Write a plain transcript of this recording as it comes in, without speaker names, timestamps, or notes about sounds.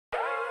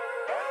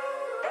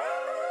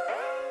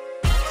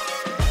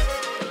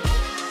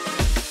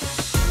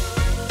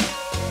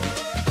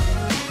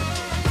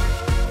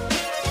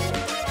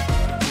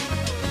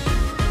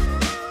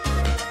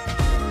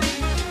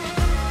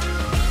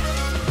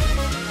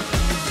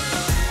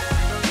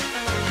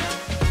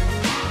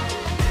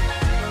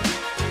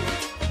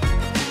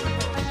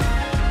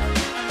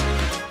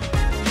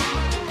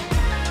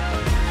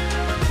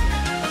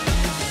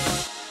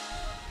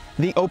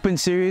The Open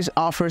series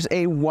offers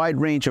a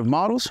wide range of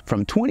models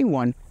from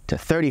 21 to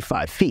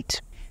 35 feet.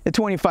 The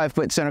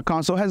 25-foot center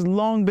console has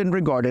long been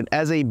regarded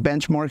as a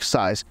benchmark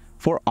size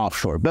for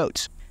offshore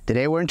boats.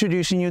 Today we're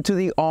introducing you to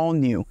the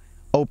all-new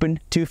Open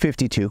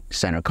 252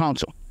 center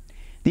console.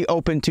 The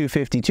Open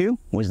 252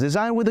 was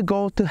designed with a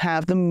goal to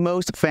have the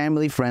most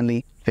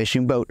family-friendly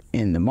fishing boat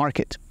in the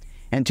market.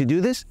 And to do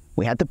this,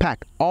 we had to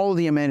pack all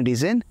the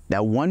amenities in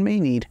that one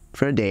may need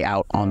for a day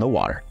out on the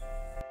water.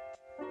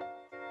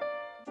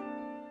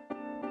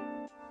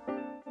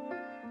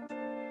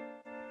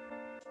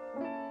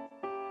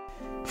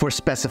 For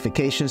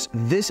specifications,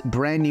 this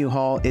brand new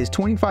hull is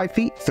 25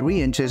 feet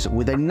 3 inches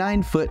with a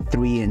 9-foot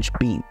 3-inch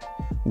beam,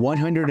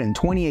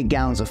 128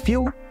 gallons of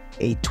fuel,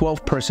 a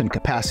 12-person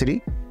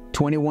capacity,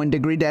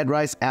 21-degree dead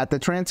rise at the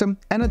transom,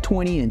 and a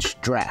 20-inch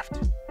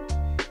draft.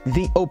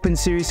 The Open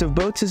series of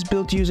boats is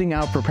built using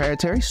our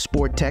proprietary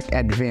SportTech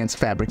advanced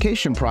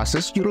fabrication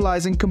process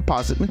utilizing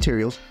composite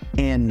materials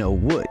and no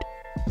wood.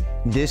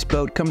 This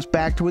boat comes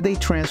backed with a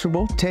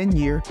transferable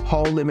 10-year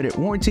hull limited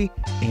warranty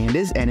and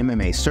is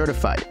NMMA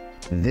certified.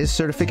 This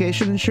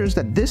certification ensures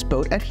that this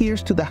boat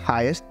adheres to the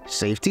highest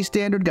safety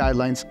standard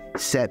guidelines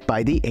set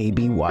by the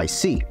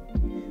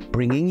ABYC,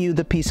 bringing you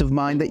the peace of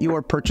mind that you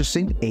are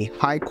purchasing a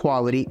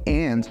high-quality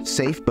and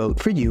safe boat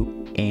for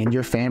you and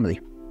your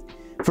family.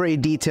 For a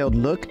detailed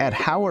look at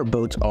how our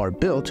boats are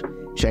built,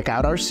 check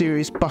out our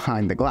series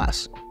Behind the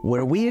Glass,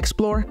 where we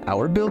explore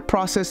our build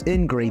process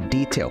in great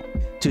detail.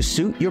 To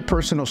suit your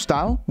personal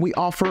style, we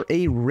offer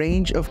a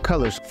range of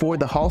colors for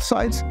the hull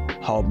sides,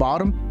 hull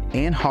bottom,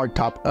 and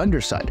hardtop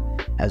underside,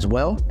 as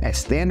well as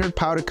standard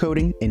powder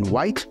coating in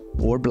white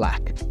or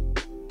black.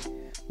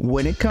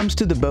 When it comes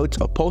to the boat's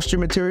upholstery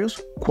materials,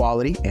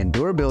 quality and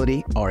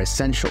durability are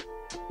essential.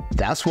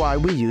 That's why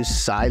we use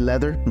side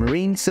leather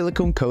marine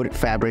silicone coated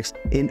fabrics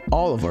in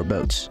all of our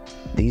boats.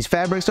 These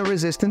fabrics are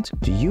resistant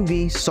to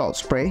UV, salt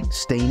spray,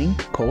 staining,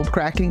 cold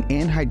cracking,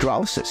 and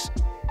hydrolysis.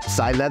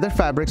 Side leather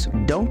fabrics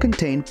don't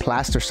contain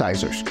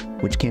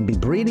plasticizers, which can be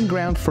breeding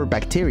ground for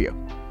bacteria.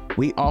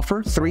 We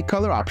offer 3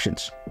 color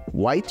options: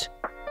 white,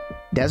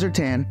 desert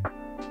tan,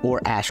 or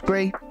ash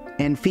gray,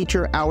 and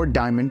feature our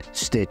diamond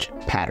stitch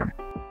pattern.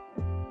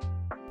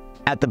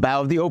 At the bow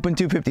of the Open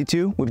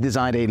 252, we've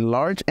designed a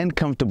large and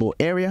comfortable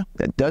area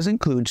that does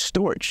include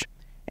storage,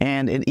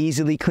 and it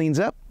easily cleans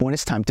up when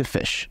it's time to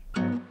fish.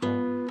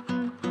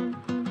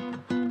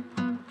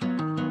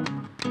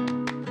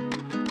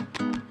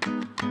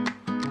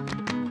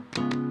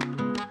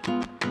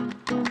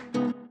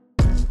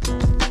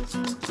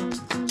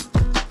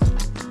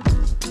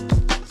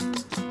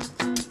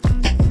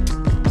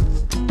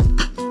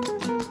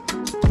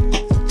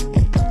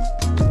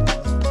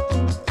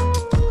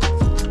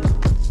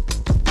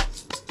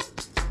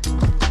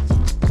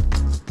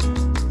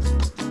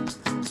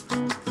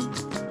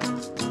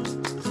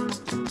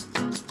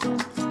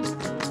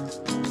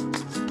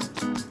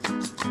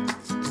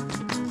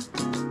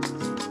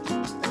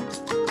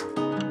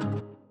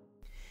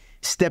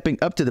 Stepping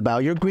up to the bow,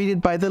 you're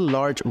greeted by the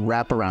large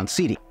wraparound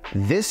seating.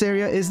 This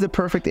area is the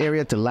perfect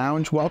area to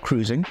lounge while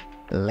cruising,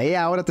 lay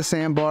out at the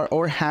sandbar,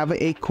 or have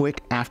a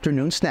quick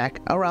afternoon snack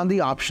around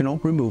the optional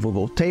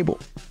removable table.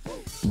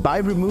 By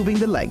removing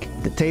the leg,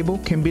 the table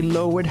can be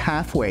lowered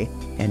halfway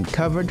and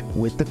covered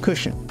with the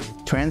cushion,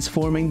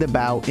 transforming the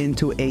bow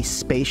into a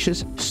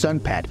spacious sun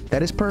pad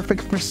that is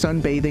perfect for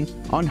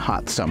sunbathing on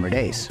hot summer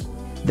days.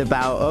 The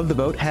bow of the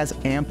boat has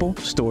ample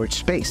storage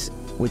space,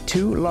 with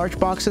 2 large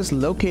boxes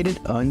located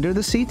under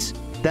the seats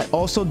that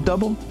also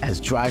double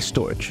as dry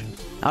storage.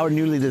 Our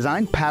newly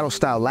designed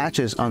paddle-style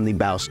latches on the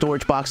bow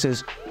storage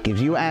boxes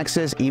gives you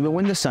access even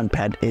when the sun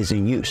pad is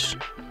in use.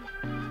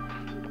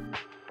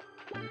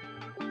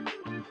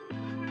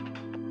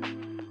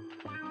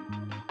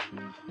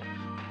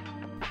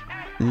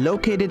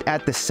 Located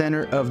at the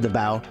center of the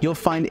bow, you'll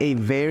find a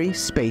very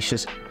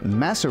spacious,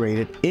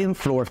 macerated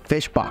in-floor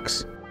fish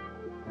box.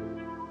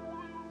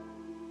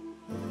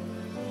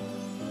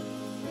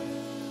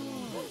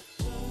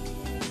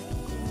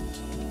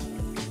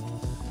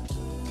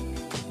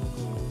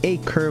 A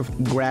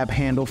curved grab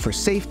handle for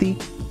safety,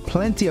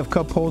 plenty of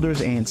cup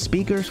holders and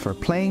speakers for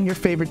playing your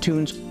favorite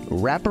tunes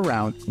wrap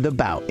around the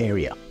bow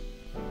area.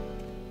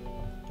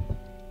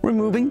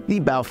 Removing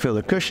the bow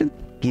filler cushion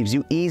gives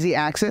you easy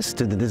access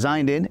to the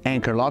designed-in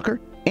anchor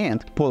locker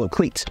and polo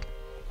cleats.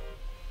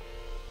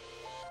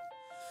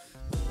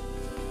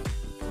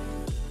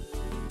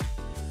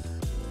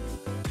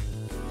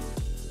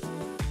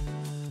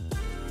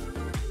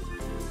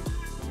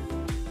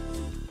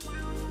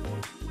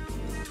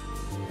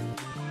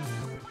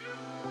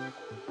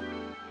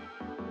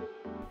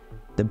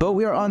 The boat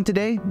we are on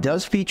today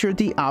does feature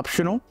the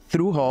optional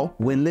through-hull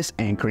windlass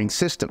anchoring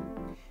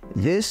system.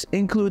 This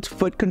includes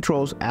foot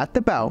controls at the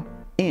bow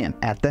and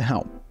at the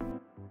helm.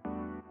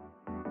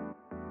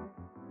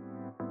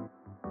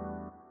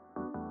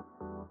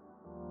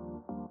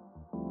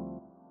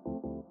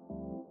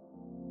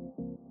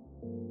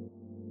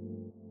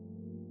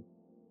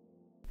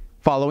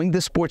 Following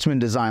the Sportsman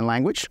design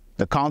language,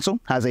 the console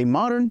has a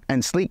modern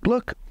and sleek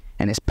look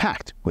and is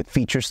packed with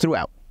features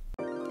throughout.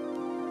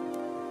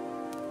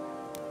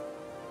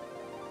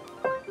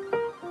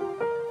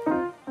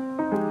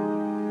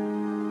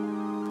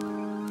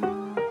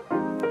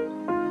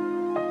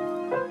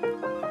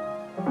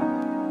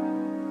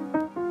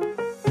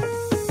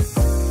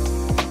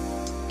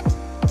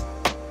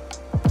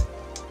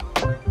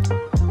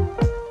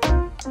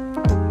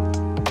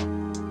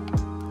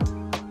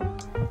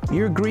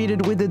 you're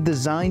greeted with a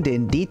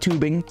designed-in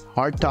detubing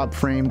hardtop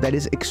frame that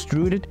is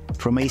extruded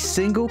from a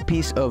single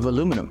piece of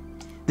aluminum.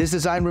 This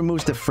design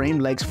removes the frame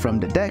legs from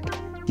the deck,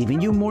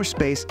 giving you more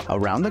space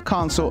around the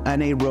console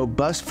and a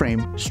robust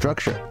frame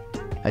structure.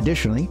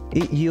 Additionally,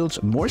 it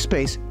yields more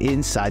space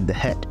inside the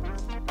head.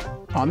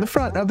 On the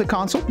front of the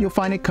console, you'll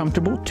find a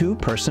comfortable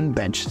two-person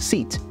bench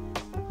seat.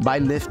 By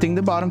lifting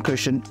the bottom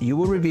cushion, you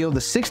will reveal the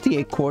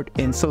 68-quart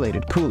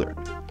insulated cooler.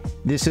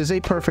 This is a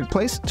perfect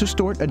place to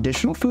store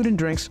additional food and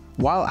drinks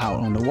while out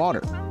on the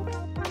water.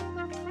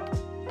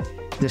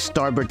 The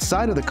starboard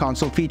side of the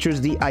console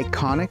features the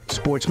iconic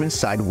Sportsman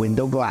side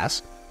window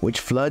glass, which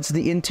floods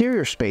the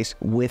interior space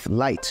with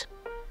light.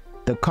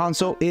 The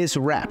console is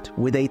wrapped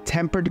with a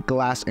tempered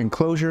glass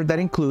enclosure that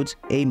includes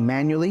a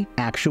manually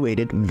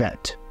actuated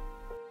vent.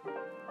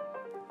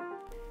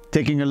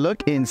 Taking a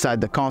look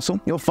inside the console,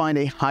 you'll find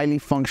a highly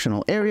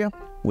functional area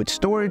with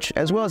storage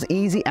as well as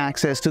easy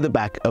access to the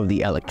back of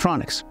the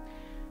electronics.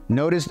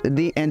 Notice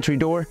the entry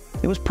door.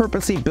 It was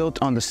purposely built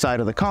on the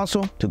side of the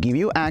console to give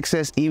you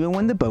access even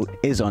when the boat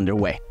is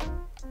underway.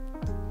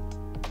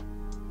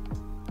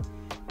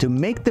 To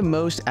make the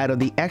most out of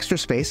the extra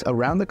space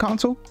around the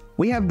console,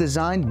 we have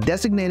designed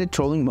designated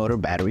trolling motor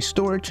battery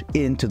storage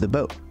into the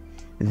boat.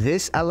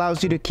 This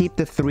allows you to keep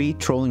the 3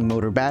 trolling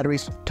motor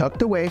batteries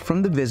tucked away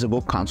from the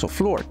visible console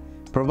floor,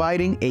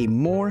 providing a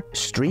more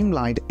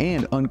streamlined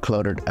and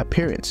uncluttered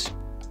appearance.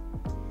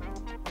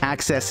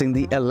 Accessing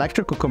the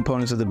electrical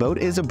components of the boat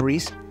is a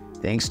breeze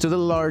thanks to the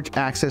large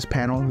access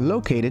panel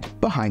located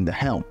behind the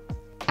helm.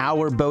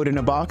 Our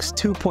Boat-in-a-Box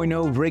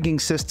 2.0 rigging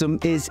system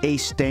is a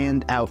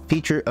standout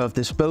feature of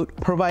this boat,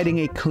 providing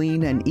a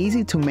clean and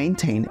easy to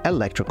maintain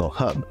electrical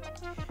hub.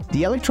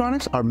 The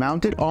electronics are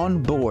mounted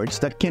on boards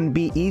that can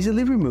be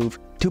easily removed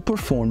to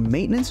perform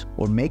maintenance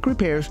or make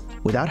repairs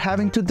without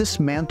having to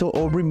dismantle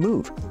or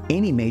remove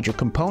any major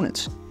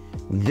components.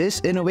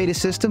 This innovative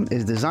system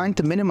is designed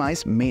to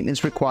minimize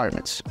maintenance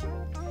requirements.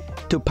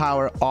 To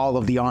power all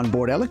of the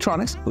onboard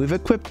electronics, we've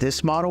equipped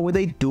this model with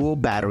a dual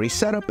battery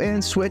setup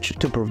and switch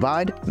to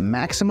provide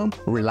maximum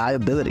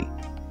reliability.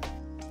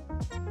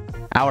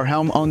 Our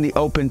helm on the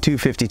Open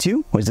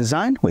 252 was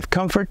designed with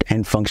comfort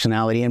and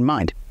functionality in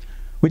mind.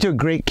 We took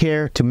great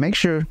care to make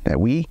sure that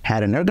we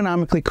had an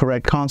ergonomically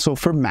correct console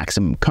for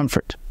maximum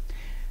comfort.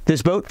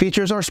 This boat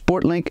features our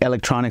SportLink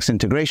electronics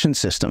integration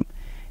system,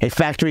 a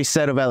factory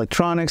set of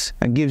electronics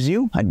that gives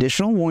you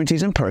additional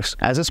warranties and perks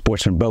as a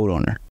Sportsman boat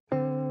owner.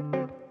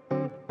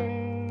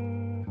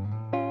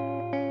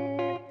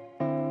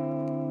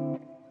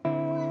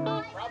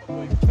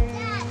 Probably.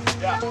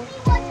 Yeah.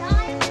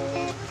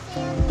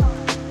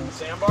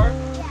 Sandbar?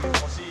 Yeah.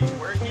 Well, see,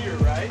 we're here,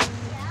 right?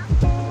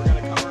 And we're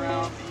going to come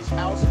around these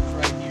houses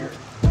right here.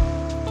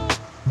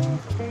 So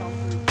we come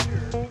through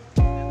here.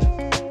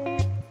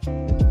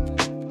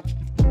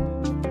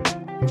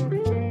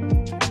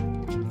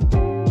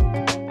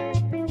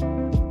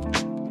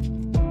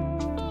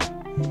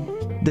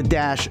 The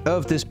dash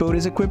of this boat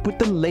is equipped with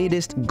the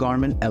latest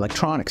Garmin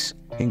electronics,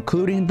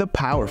 including the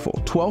powerful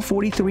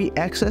 1243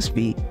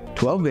 XSV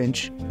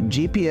 12-inch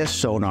GPS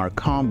sonar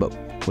combo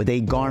with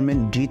a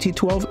Garmin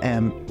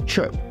GT12M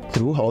chirp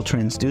through-hull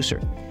transducer.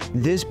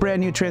 This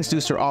brand new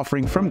transducer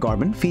offering from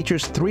Garmin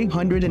features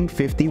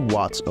 350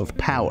 watts of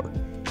power,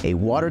 a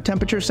water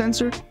temperature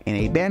sensor, and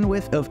a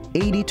bandwidth of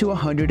 80 to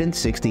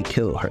 160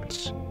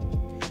 kilohertz.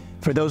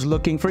 For those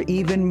looking for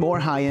even more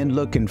high-end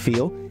look and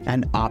feel,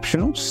 an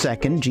optional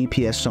second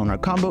GPS sonar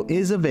combo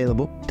is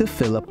available to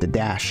fill up the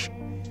dash.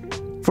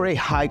 For a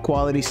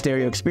high-quality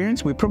stereo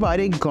experience, we provide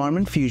a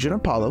Garmin Fusion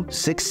Apollo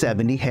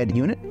 670 head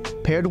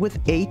unit paired with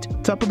 8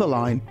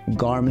 top-of-the-line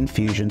Garmin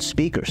Fusion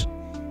speakers.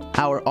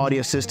 Our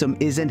audio system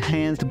is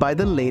enhanced by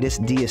the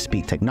latest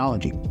DSP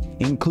technology,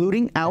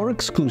 including our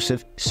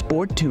exclusive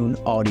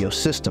SportTune audio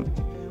system,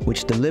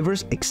 which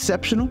delivers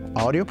exceptional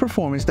audio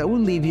performance that will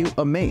leave you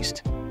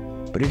amazed.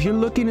 But if you're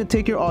looking to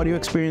take your audio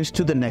experience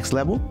to the next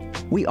level,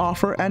 we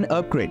offer an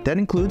upgrade that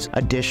includes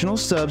additional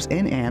subs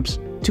and amps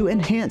to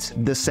enhance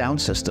the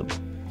sound system.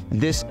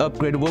 This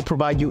upgrade will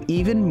provide you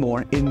even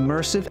more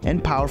immersive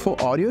and powerful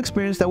audio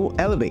experience that will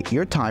elevate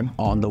your time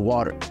on the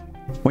water.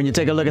 When you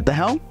take a look at the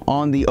helm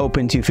on the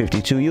Open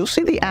 252, you'll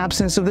see the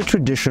absence of the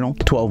traditional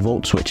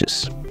 12-volt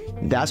switches.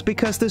 That's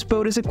because this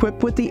boat is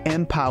equipped with the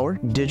M-Power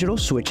digital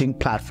switching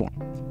platform.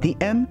 The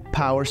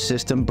M-Power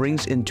system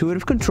brings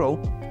intuitive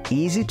control,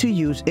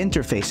 easy-to-use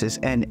interfaces,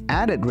 and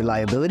added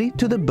reliability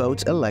to the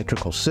boat's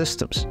electrical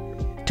systems.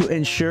 To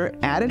ensure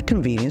added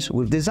convenience,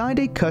 we've designed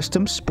a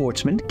custom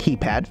Sportsman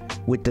keypad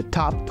with the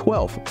top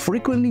 12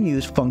 frequently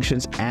used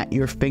functions at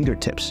your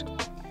fingertips.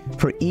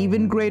 For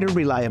even greater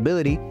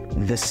reliability,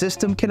 the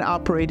system can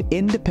operate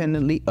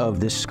independently of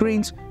the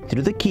screens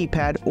through the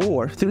keypad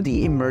or through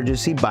the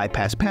emergency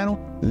bypass panel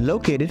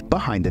located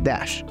behind the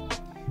dash.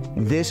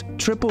 This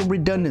triple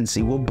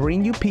redundancy will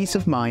bring you peace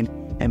of mind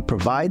and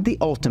provide the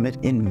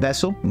ultimate in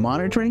vessel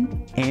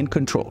monitoring and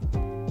control.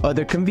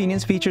 Other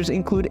convenience features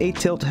include a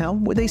tilt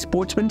helm with a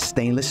Sportsman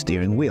stainless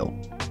steering wheel.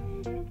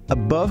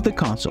 Above the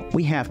console,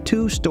 we have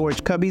two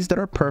storage cubbies that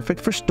are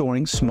perfect for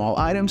storing small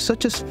items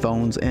such as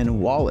phones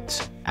and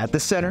wallets. At the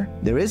center,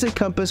 there is a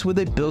compass with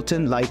a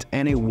built-in light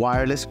and a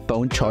wireless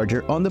phone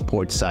charger on the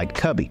port side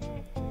cubby.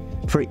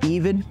 For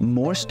even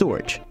more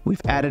storage,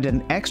 we've added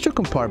an extra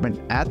compartment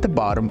at the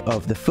bottom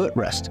of the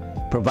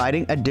footrest,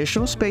 providing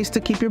additional space to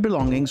keep your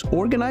belongings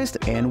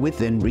organized and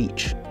within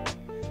reach.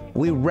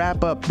 We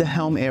wrap up the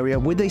helm area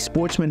with a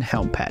Sportsman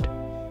helm pad.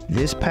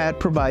 This pad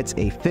provides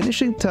a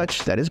finishing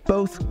touch that is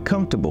both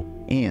comfortable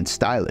and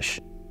stylish.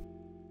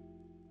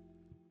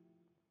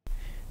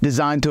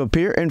 Designed to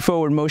appear in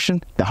forward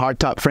motion, the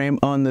hardtop frame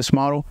on this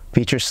model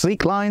features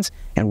sleek lines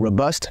and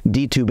robust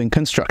D-tubing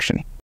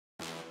construction.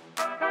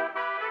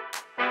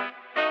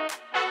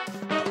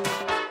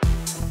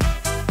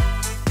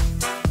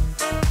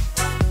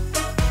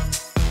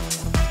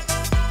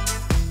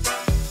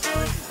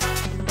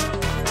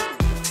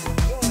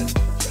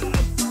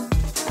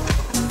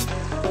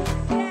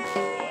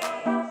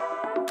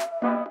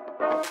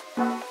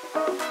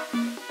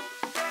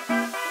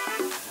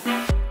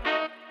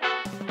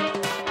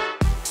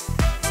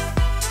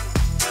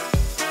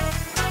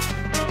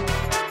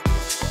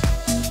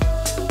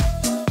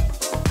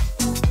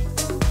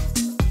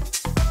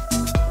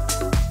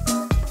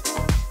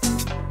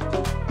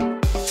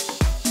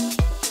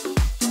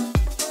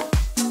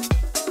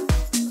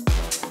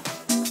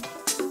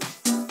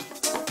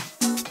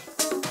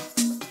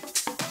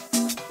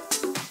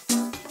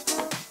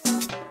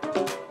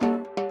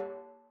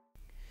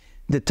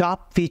 The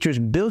top features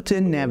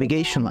built-in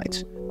navigation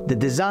lights, the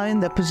design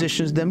that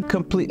positions them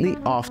completely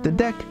off the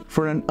deck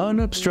for an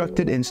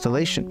unobstructed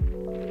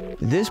installation.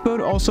 This boat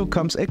also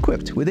comes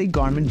equipped with a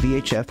Garmin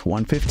VHF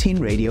 115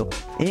 radio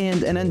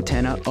and an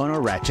antenna on a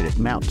ratcheted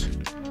mount.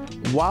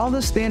 While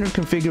the standard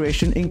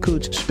configuration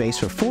includes space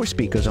for 4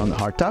 speakers on the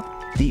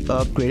hardtop, the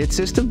upgraded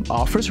system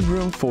offers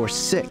room for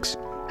 6,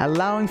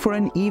 allowing for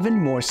an even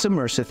more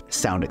submersive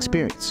sound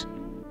experience.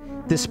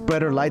 The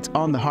spreader lights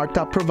on the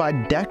hardtop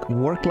provide deck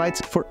work lights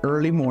for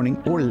early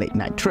morning or late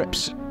night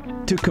trips.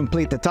 To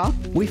complete the top,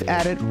 we've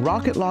added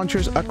rocket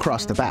launchers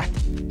across the back,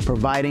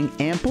 providing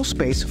ample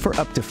space for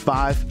up to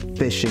 5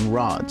 fishing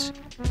rods.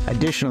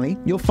 Additionally,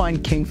 you'll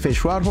find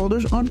Kingfish rod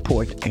holders on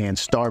port and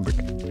starboard.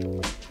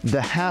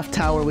 The half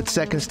tower with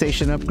second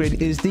station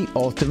upgrade is the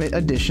ultimate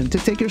addition to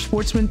take your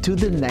Sportsman to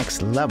the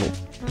next level.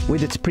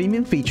 With its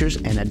premium features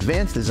and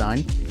advanced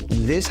design,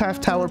 this half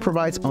tower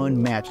provides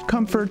unmatched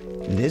comfort,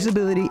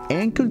 visibility,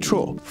 and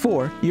control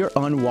for your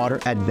on-water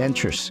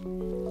adventures.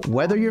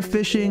 Whether you're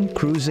fishing,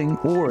 cruising,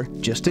 or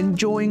just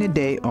enjoying a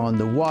day on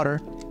the water,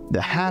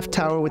 the half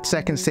tower with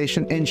second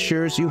station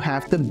ensures you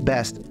have the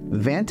best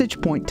vantage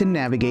point to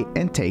navigate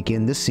and take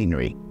in the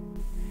scenery.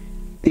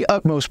 The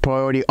utmost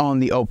priority on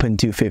the Open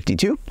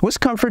 252 was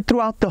comfort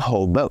throughout the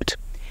whole boat.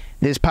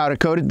 This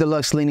powder-coated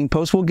deluxe leaning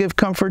post will give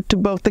comfort to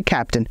both the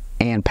captain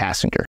and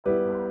passenger.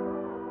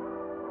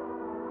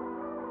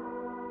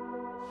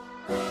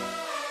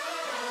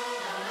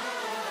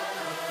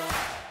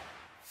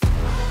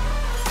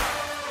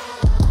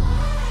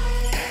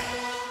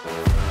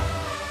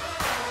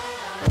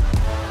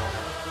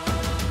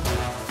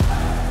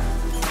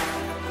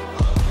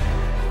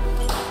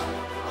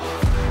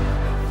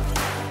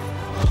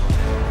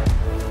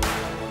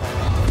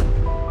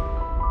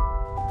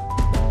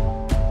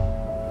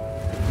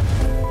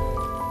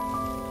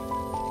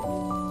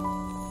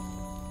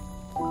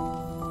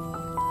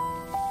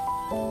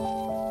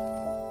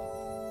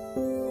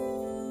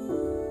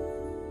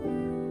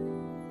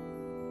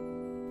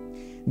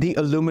 The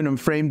aluminum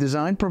frame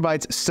design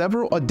provides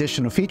several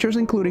additional features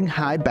including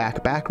high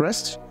back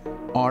backrests,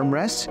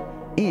 armrests,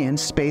 and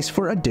space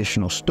for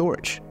additional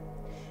storage.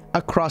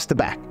 Across the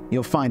back,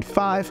 you'll find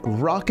 5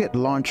 rocket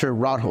launcher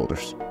rod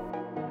holders.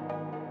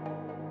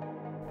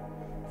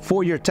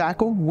 For your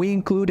tackle, we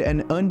include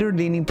an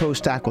under-leaning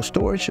post tackle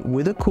storage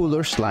with a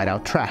cooler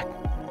slide-out track.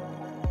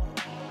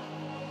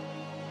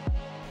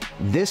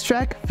 This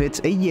track fits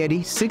a Yeti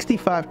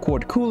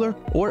 65-quart cooler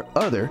or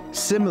other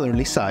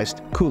similarly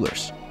sized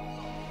coolers.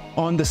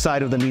 On the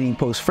side of the leaning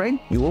post frame,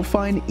 you will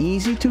find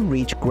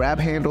easy-to-reach grab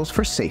handles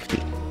for safety.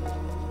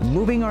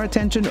 Moving our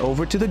attention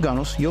over to the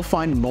gunnels, you'll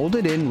find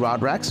molded-in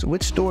rod racks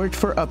with storage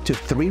for up to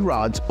 3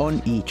 rods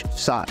on each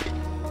side.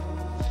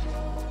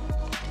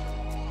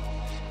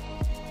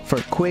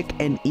 For quick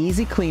and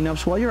easy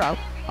cleanups while you're out,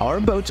 our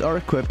boats are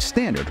equipped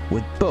standard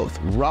with both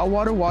raw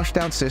water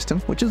washdown system,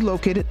 which is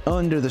located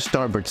under the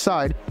starboard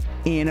side,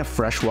 and a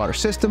freshwater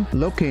system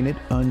located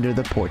under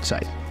the port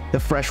side. The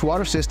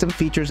freshwater system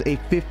features a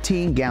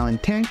 15-gallon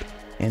tank,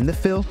 and the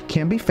fill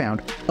can be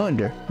found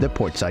under the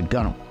portside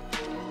gunnel.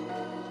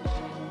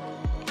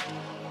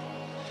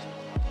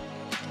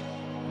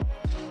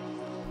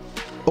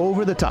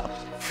 Over the top,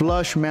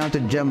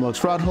 flush-mounted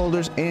Gemlux rod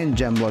holders and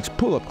Gemlux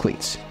pull-up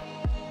cleats.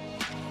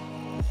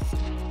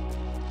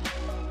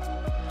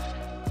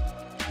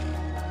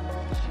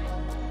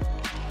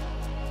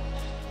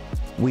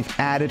 We've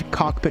added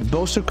cockpit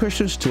bolster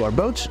cushions to our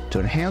boats to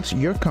enhance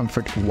your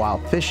comfort while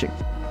fishing.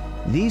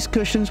 These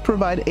cushions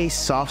provide a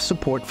soft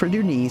support for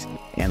your knees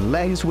and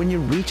legs when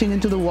you're reaching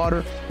into the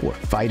water or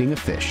fighting a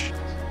fish.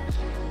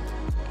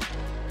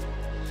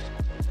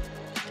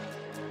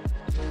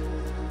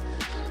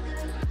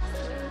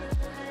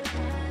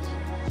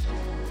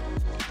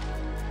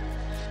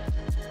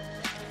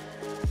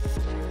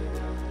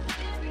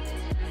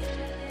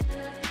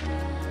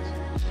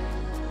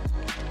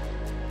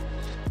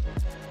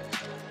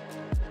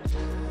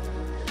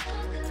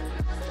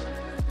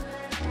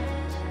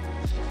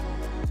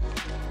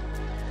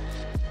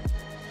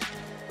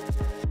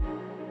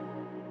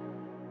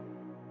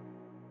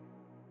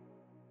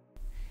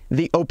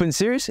 The Open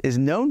series is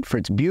known for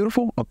its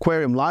beautiful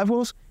aquarium live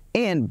wells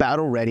and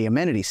battle-ready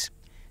amenities.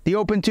 The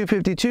Open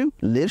 252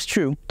 lives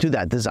true to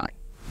that design.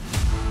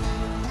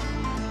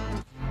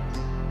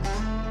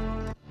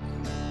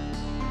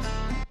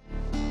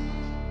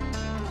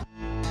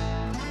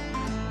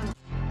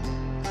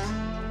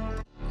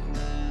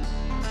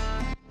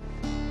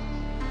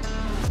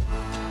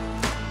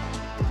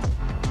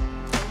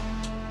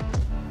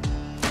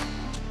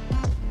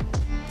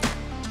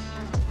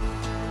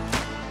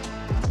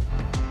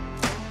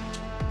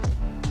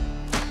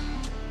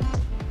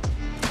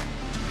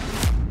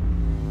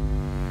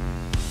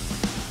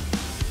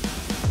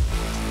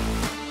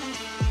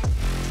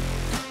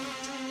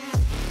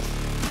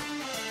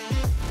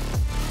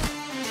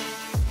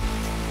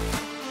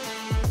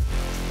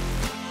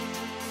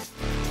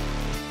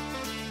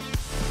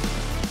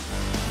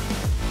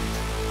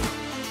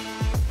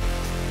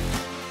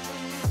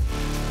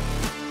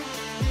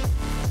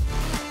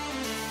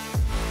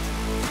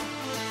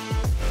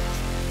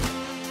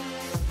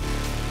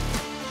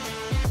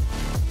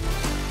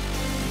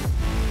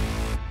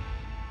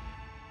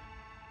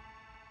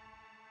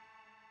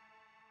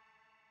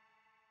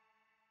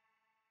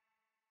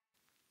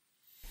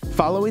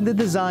 Following the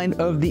design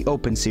of the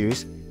Open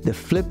series, the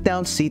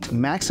flip-down seat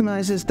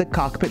maximizes the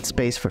cockpit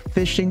space for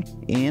fishing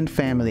and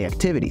family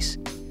activities.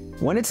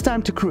 When it's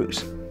time to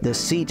cruise, the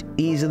seat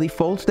easily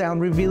folds down,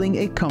 revealing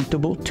a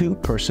comfortable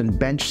two-person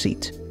bench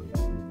seat.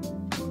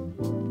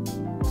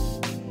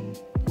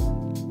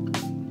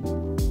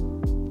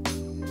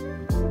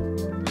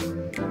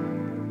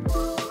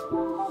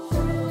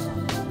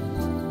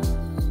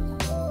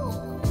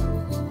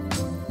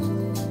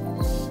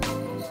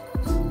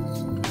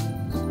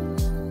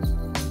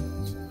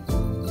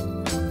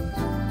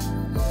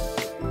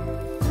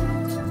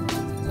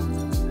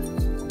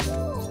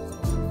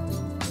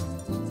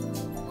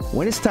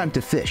 When it's time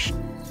to fish,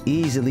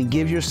 easily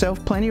give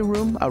yourself plenty of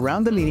room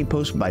around the leaning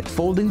post by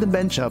folding the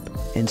bench up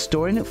and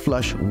storing it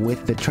flush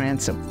with the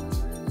transom.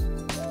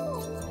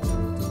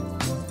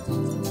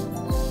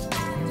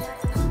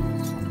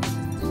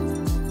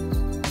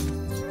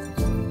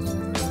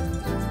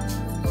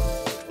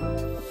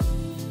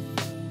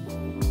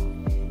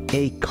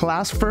 A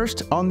class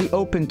first on the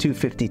Open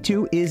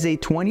 252 is a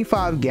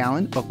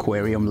 25-gallon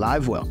aquarium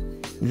live well.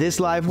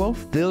 This live well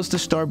fills the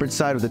starboard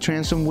side of the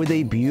transom with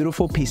a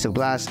beautiful piece of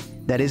glass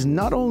that is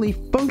not only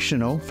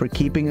functional for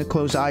keeping a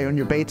close eye on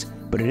your baits,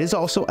 but it is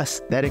also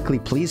aesthetically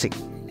pleasing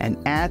and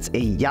adds a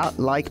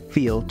yacht-like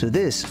feel to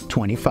this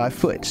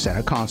 25-foot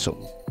center console.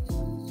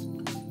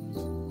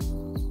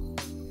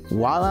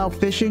 While out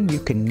fishing, you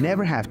can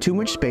never have too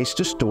much space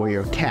to store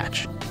your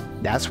catch.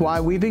 That's why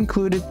we've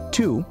included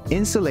two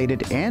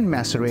insulated and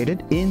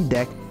macerated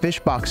in-deck fish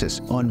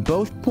boxes on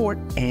both port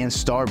and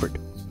starboard.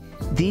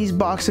 These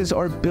boxes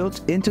are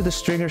built into the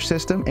stringer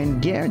system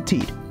and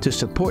guaranteed to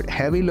support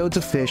heavy loads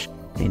of fish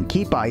and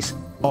keep ice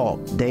all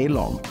day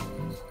long.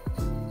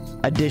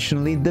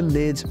 Additionally, the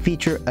lids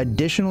feature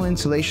additional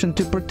insulation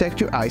to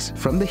protect your ice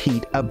from the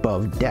heat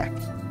above deck.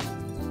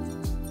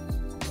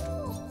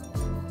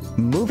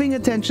 Moving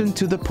attention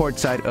to the port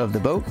side of the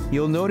boat,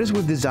 you'll notice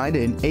we've designed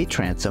in a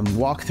transom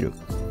walkthrough.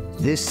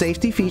 This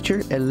safety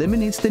feature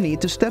eliminates the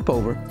need to step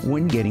over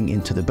when getting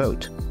into the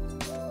boat.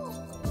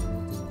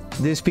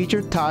 This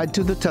feature, tied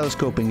to the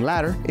telescoping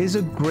ladder, is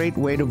a great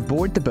way to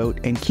board the boat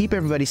and keep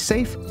everybody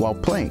safe while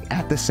playing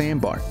at the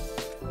sandbar.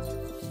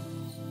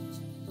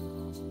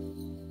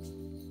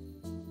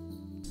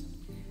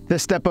 The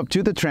step up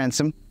to the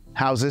transom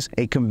houses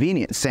a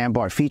convenient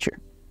sandbar feature.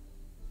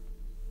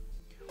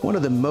 One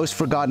of the most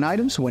forgotten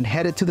items when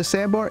headed to the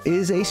sandbar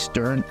is a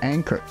stern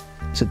anchor.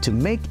 So to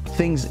make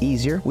things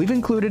easier, we've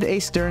included a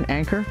stern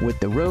anchor with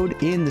the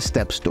rod in the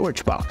step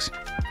storage box.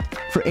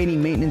 For any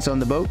maintenance on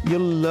the boat, you'll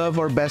love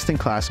our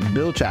best-in-class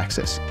bilge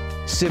access.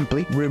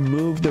 Simply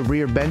remove the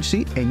rear bench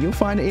seat and you'll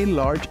find a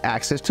large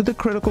access to the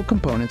critical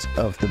components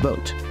of the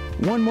boat.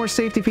 One more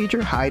safety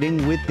feature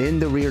hiding within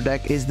the rear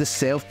deck is the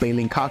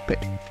self-bailing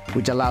cockpit,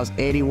 which allows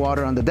any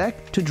water on the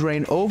deck to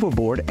drain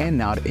overboard and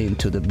not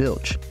into the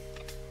bilge.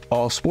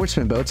 All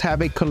Sportsman boats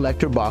have a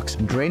collector box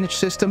drainage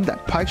system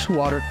that pipes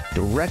water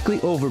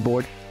directly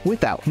overboard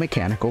without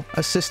mechanical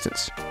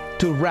assistance.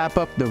 To wrap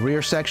up the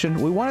rear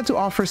section, we wanted to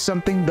offer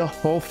something the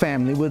whole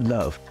family would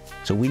love,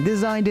 so we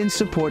designed in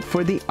support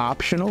for the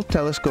optional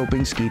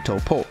telescoping ski tow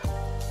pole.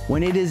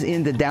 When it is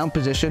in the down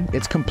position,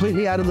 it's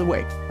completely out of the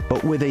way,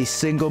 but with a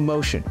single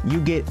motion,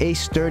 you get a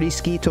sturdy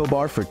ski tow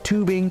bar for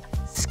tubing,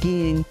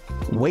 skiing,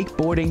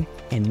 wakeboarding,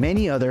 and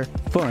many other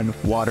fun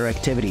water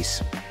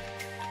activities.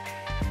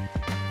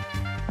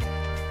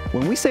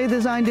 When we say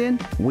designed in,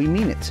 we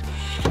mean it.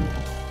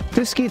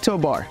 This ski tow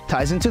bar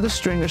ties into the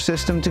stringer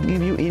system to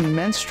give you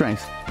immense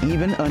strength,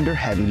 even under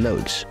heavy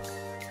loads.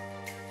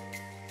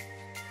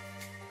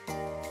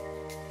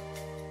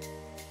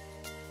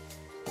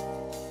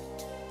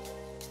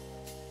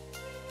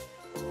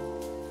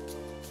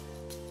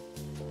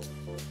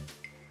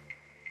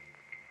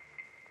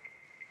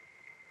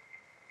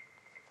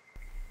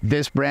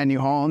 This brand new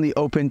hull on the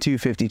Open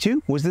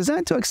 252 was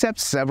designed to accept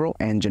several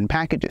engine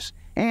packages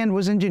and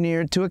was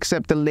engineered to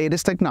accept the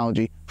latest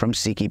technology from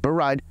Seakeeper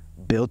Ride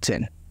built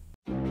in.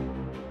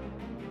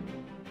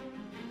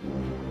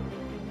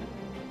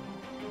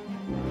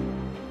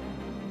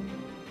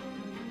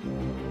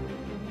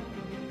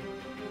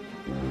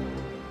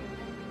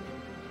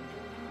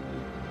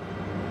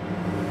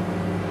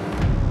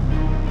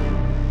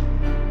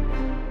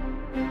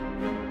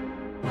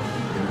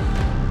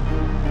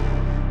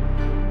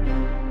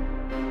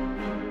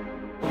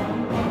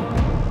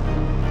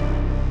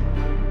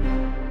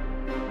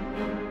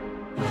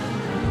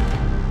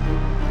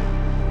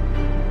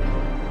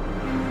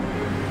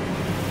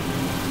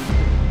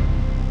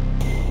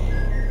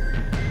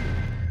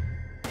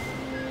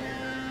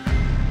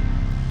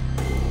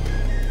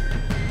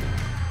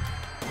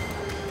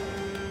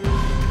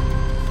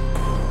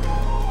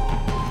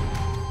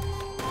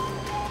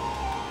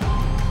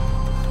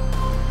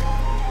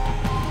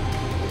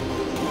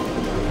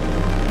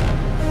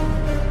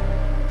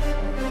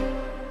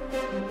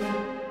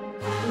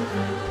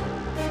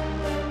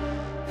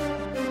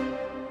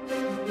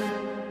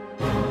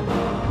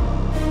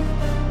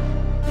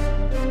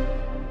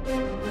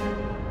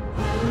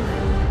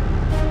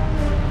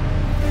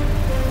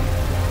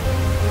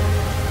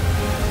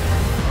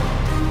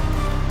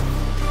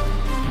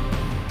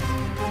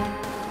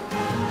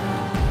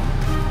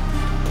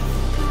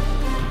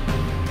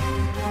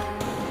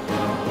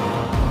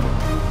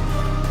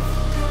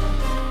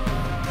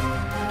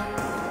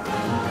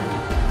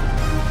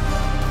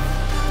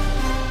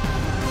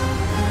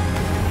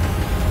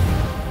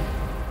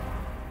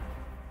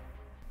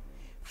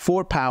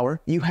 For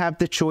power, you have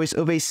the choice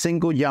of a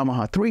single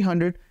Yamaha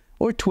 300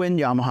 or twin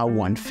Yamaha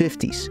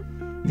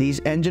 150s. These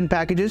engine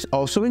packages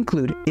also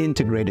include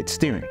integrated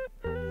steering.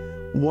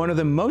 One of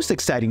the most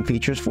exciting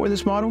features for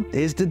this model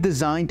is the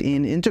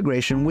designed-in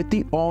integration with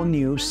the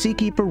all-new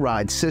Seakeeper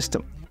Ride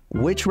system,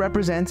 which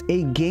represents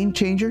a game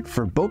changer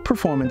for boat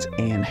performance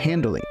and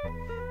handling.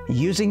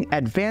 Using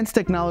advanced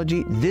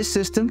technology, this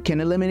system can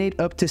eliminate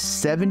up to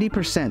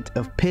 70%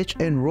 of pitch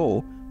and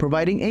roll,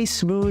 providing a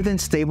smooth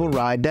and stable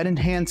ride that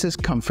enhances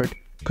comfort,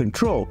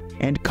 control,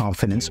 and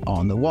confidence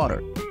on the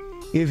water.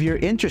 If you're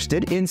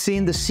interested in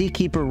seeing the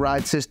Seakeeper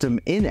Ride system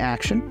in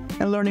action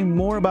and learning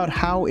more about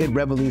how it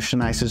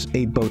revolutionizes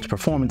a boat's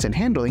performance and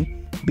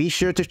handling, be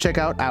sure to check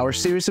out our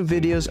series of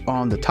videos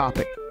on the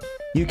topic.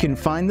 You can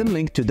find the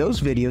link to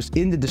those videos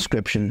in the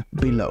description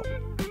below.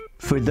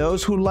 For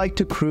those who like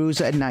to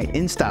cruise at night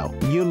in style,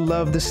 you'll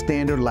love the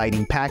standard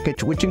lighting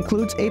package, which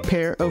includes a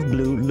pair of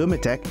blue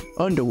Lumitec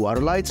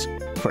underwater lights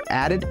for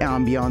added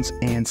ambiance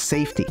and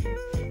safety.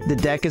 The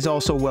deck is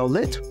also well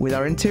lit with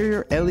our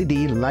interior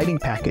LED lighting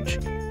package,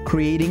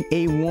 creating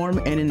a warm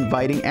and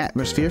inviting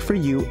atmosphere for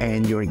you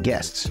and your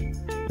guests.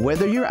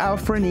 Whether you're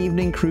out for an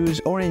evening cruise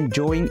or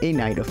enjoying a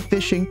night of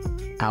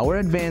fishing, our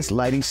advanced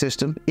lighting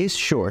system is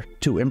sure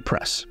to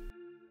impress.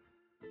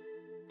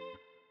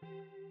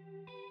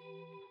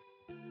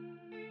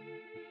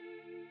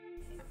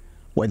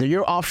 Whether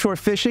you're offshore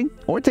fishing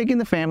or taking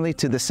the family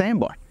to the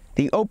sandbar,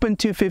 the Open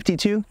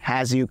 252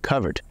 has you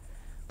covered.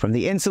 From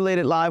the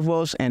insulated live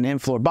wells and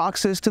in-floor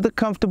boxes to the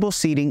comfortable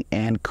seating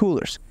and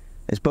coolers,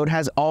 this boat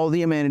has all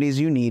the amenities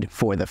you need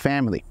for the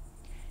family.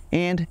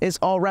 And it's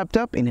all wrapped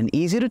up in an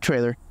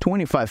easy-to-trailer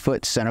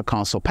 25-foot center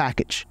console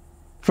package.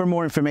 For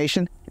more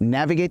information,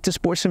 navigate to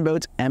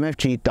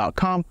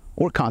sportsmanboatsmfg.com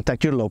or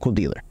contact your local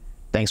dealer.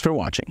 Thanks for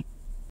watching.